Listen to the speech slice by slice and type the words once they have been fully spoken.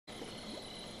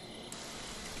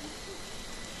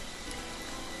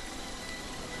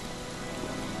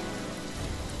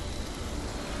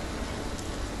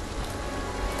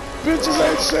bitches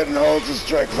ain't shit and hoes is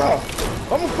straight up.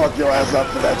 I'ma fuck your ass up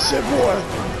for that shit, boy.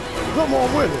 Come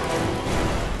on with it.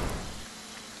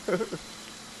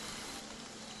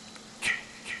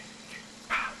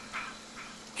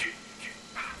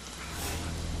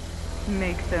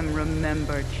 Make them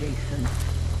remember, Jason.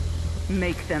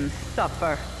 Make them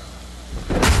suffer.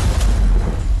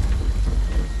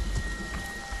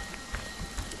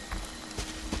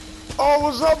 Oh,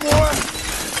 what's up, boy?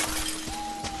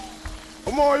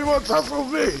 Come on, you wanna tussle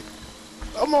with me?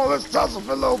 Come on, let's tussle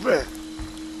for a little bit.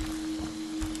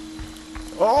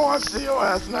 Oh, I see your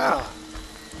ass now.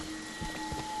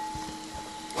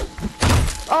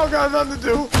 I don't got nothing to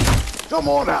do. Come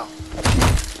on out.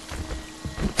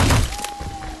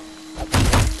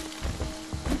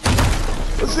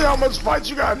 Let's see how much fight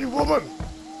you got in you, woman.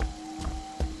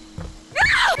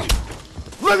 No!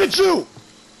 Look at you!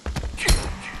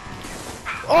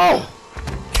 Oh!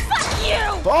 Fuck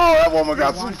you! Oh, that woman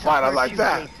got some fight. I like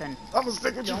that. I'm gonna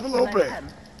stick with you for a little bit.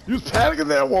 You was panicking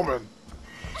there, woman.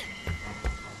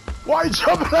 Why are you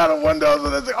jumping out of windows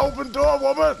when there's an open door,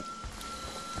 woman?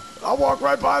 I'll walk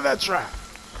right by that trap.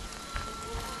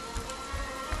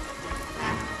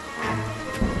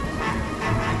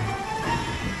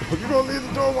 You're gonna leave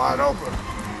the door wide open.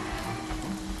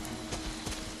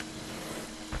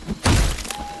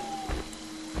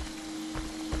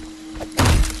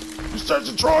 You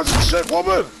searching drawers and shit,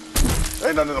 woman?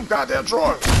 Ain't none of them goddamn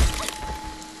drawers.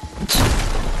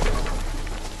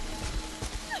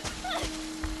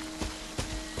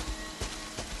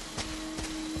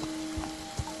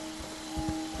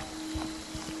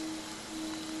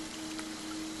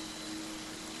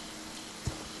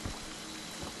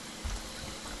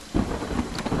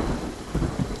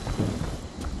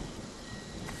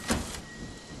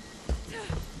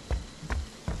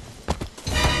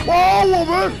 Whoa,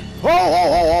 woman! Ho, ho,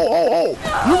 ho, ho, ho, ho!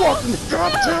 You walked in the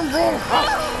goddamn wrong house!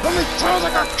 How many times I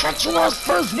got catch your ass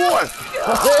first, boy?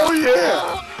 Oh,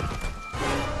 yeah!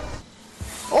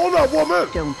 Hold up, woman!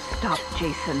 Don't stop,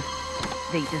 Jason.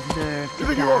 They deserve to You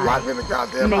think you gonna lock me die. in the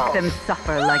goddamn Make house? them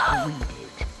suffer like we did.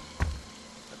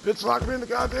 That bitch locked me in the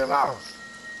goddamn house.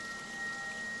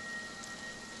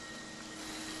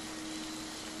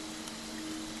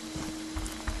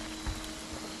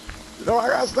 You know, I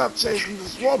gotta stop chasing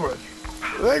this woman.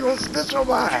 They ain't gonna snitch on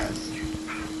my ass.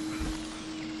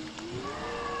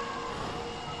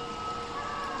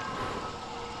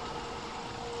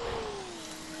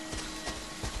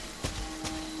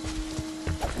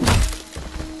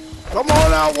 Come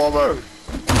on out, woman.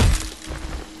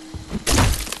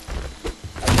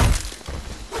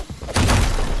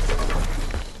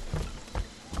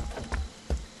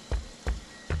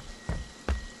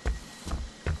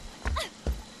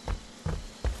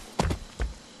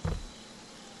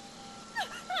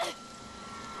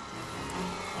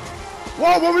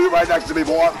 Whoa, woman, you right next to me,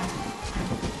 boy.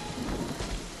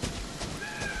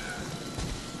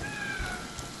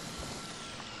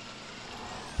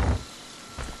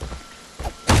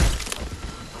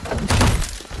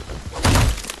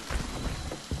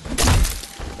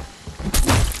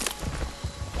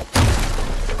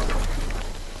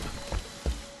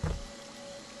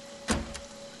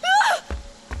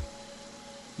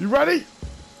 You ready?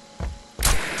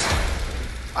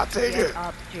 I take it.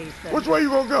 Up, Jason. Which way you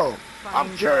gonna go?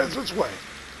 I'm curious which way.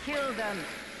 Kill them.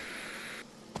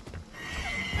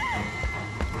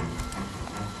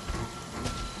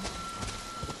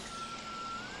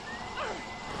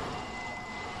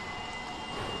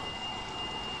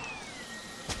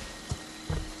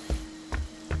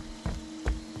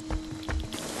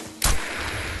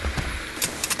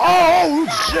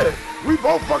 Oh, shit. We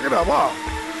both fucking up, huh?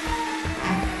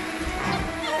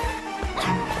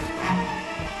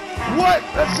 What?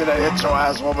 That shit ain't hit your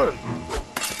ass, woman.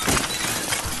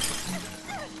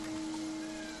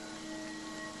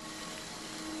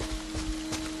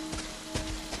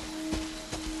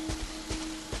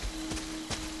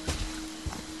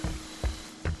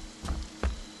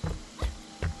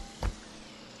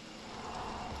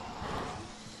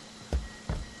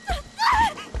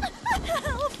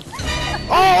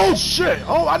 Oh, shit.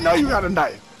 Oh, I know you got a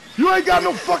knife. You ain't got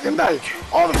no fucking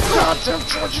knife. All the goddamn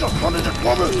charge you done put in this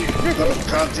woman. You ain't got no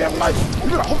goddamn knife. You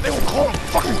better hope they don't call them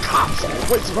fucking cops.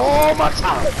 Wasting all my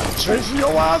time chasing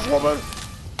your ass, woman.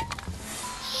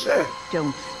 Shit.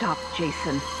 Don't stop,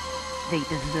 Jason. They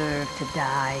deserve to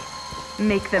die.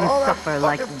 Make them All that suffer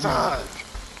like fucking we time.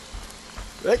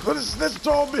 They could have snitched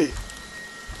on me.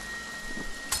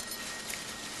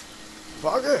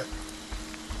 Fuck it.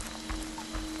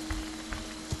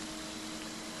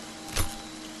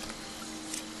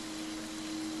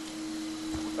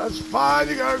 That's fine,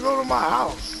 you gotta go to my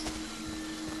house.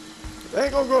 They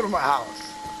ain't gonna go to my house.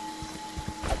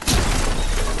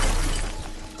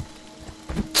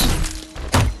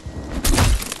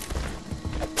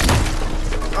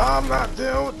 I'm not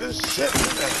dealing with this shit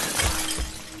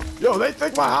today. Yo, they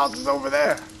think my house is over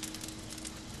there.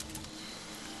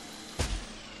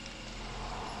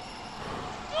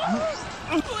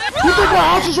 You think my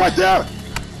house is right there?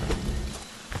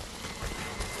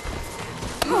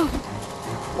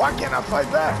 Why can't I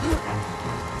fight back?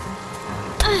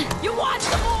 You want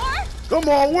some more? Come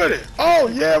on with it. Oh,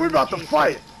 yeah, we about to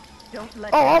fight. Don't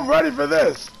let Oh, I'm ready for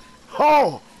this.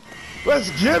 Oh, let's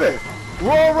get it.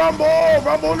 Royal Rumble,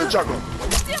 Rumble in the jungle.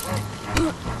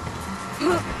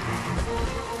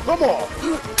 Come on.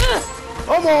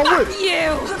 Come on with it.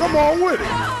 You! Come on with it.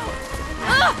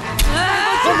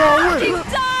 Come on with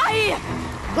it. Die!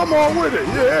 Come on with it.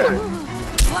 Yeah.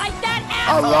 Like that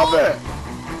I asshole! love it.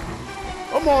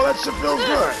 Come on, that shit feels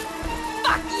good.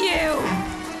 Fuck you!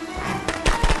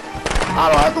 I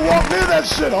don't have to walk near that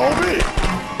shit, homie.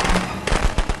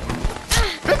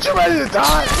 Bitch, you ready to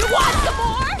die? You want some more?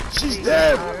 She's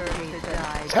dead. Jason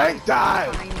died. Tank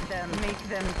died. Find them, make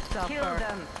them suffer. Kill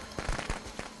them.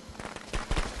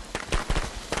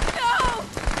 No!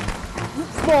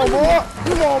 Come on, boy.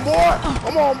 Come on, boy.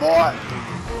 Come on, boy.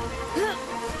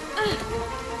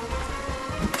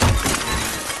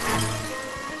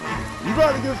 You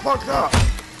better get fucked up.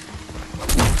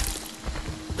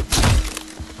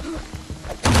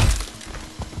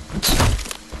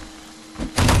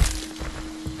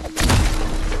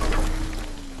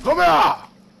 Come here.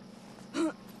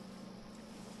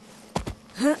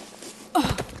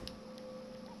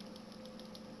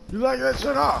 You like that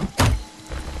shit, huh?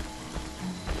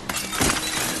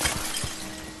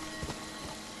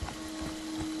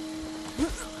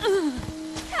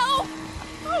 Help!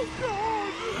 Oh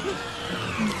god!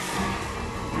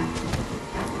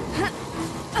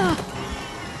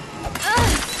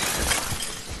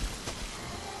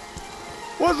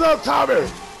 What's up, Tommy?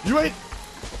 You ain't...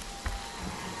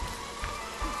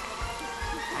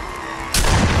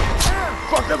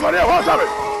 Fuck that money up, huh, Tommy?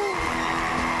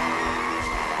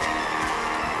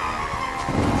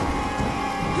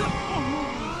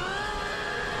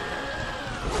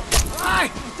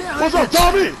 What's up,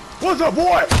 Tommy? What's up,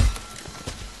 boy?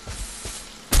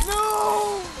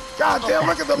 No! God damn,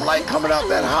 look at the light coming out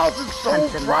that house. It's so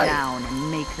Hunt them bright. down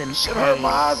and make them Shit pay. hurt my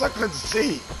eyes. I couldn't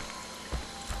see.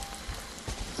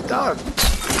 It's done.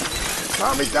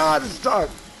 Tommy died. It's done.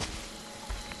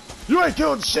 You ain't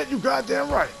killed shit. You goddamn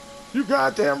right. You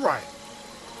goddamn right.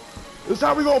 This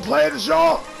how we gonna play it,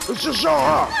 y'all? It's just y'all,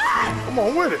 huh? Come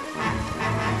on with it.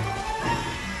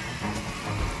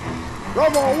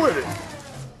 Come on with it.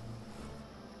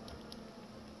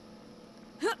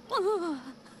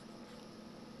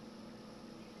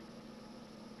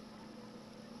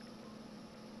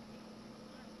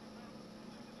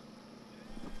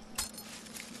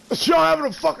 Y'all having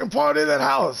a fucking party in that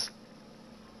house.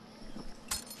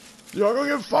 Y'all gonna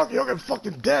get fucking, y'all get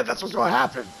fucking dead. That's what's gonna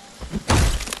happen.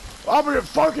 I'm gonna get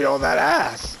funky on that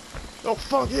ass. No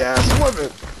funky ass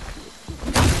women.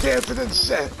 Dancing and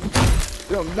shit.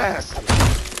 You're nasty.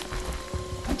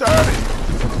 Dirty.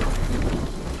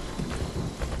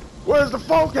 Where's the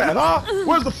funk at, huh?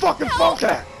 Where's the fucking funk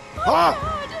at? Huh?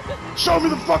 Show me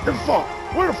the fucking funk.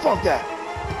 Where the funk at?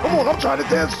 Come on, I'm trying to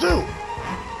dance too.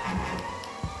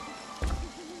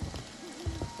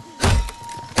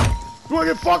 You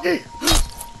wanna get funky?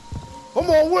 Come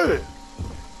on with it.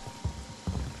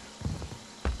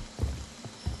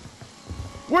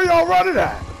 Where y'all running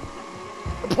at?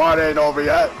 The party ain't over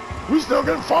yet. We still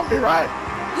getting funky, right?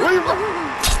 Where you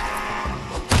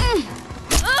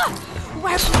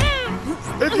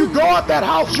If you go out that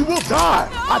house, you will die.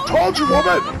 I told you,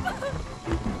 woman.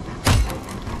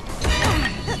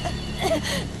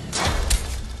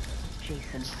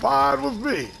 Jason, It's fine with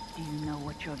me. do you know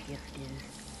what your gift is?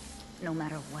 No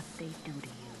matter what they do to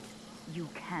you, you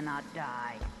cannot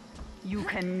die. You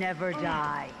can never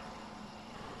die.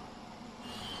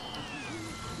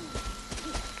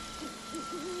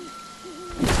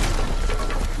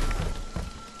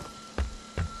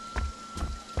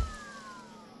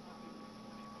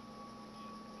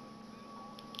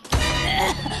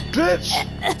 Bitch!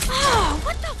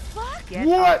 What the fuck? Get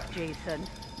What? up, Jason.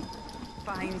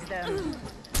 Find them.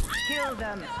 Kill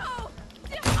them.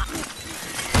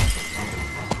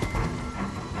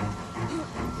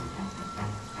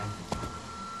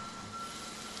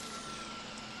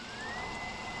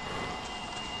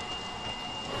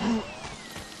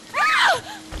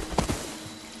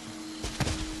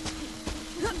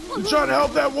 I'm trying to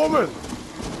help that woman.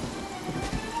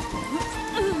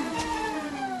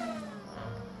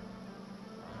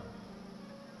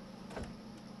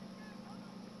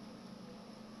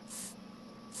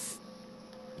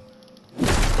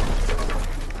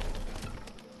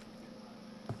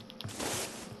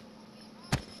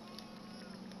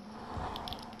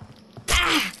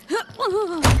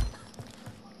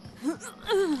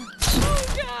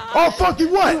 Oh, fuck you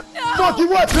what? No. Fuck you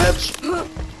what, bitch?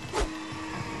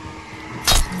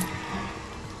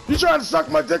 You trying to suck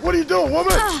my dick? What are you doing,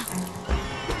 woman?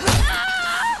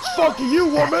 Fuck you,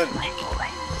 woman. My boy.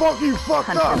 Fuck you, fucked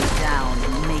Hunt up. them down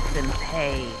and make them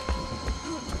pay.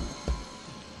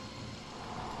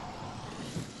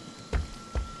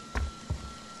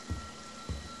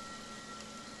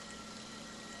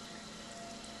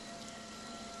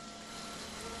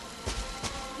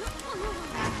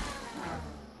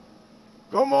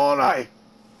 Come on,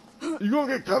 you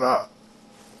gonna get cut up.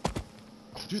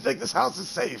 Do you think this house is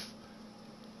safe?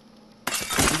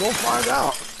 You gonna find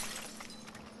out.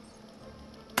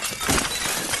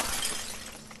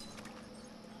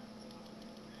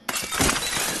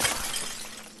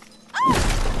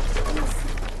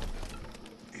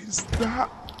 Is that...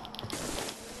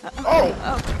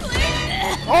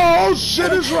 Oh,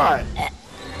 shit is right.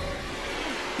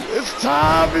 It's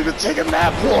time for you to take a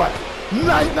nap, boy.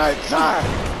 Night time.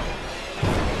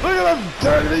 Look at them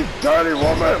dirty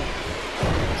woman.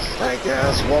 Stank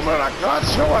ass woman, I got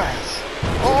your ass.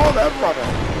 All that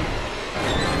running.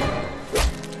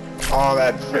 All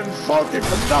that fin funky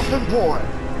for nothing, boy.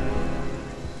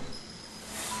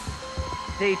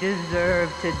 They deserve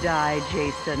to die,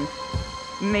 Jason.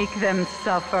 Make them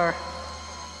suffer.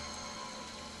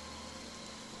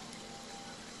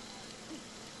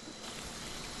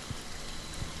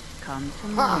 Come to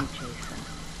mommy, Jason.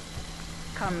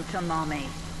 Come to mommy.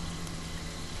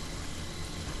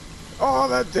 All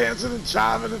that dancing and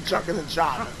jiving and jucking and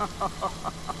jiving.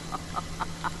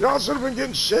 Y'all should have been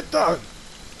getting shit done.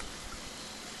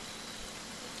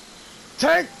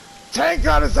 Tank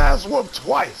got his ass whooped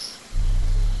twice.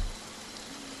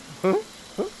 And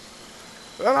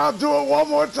I'll do it one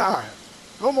more time.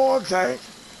 Come on, Tank.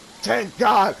 Tank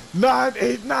God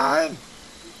 989.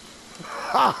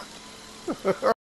 Ha!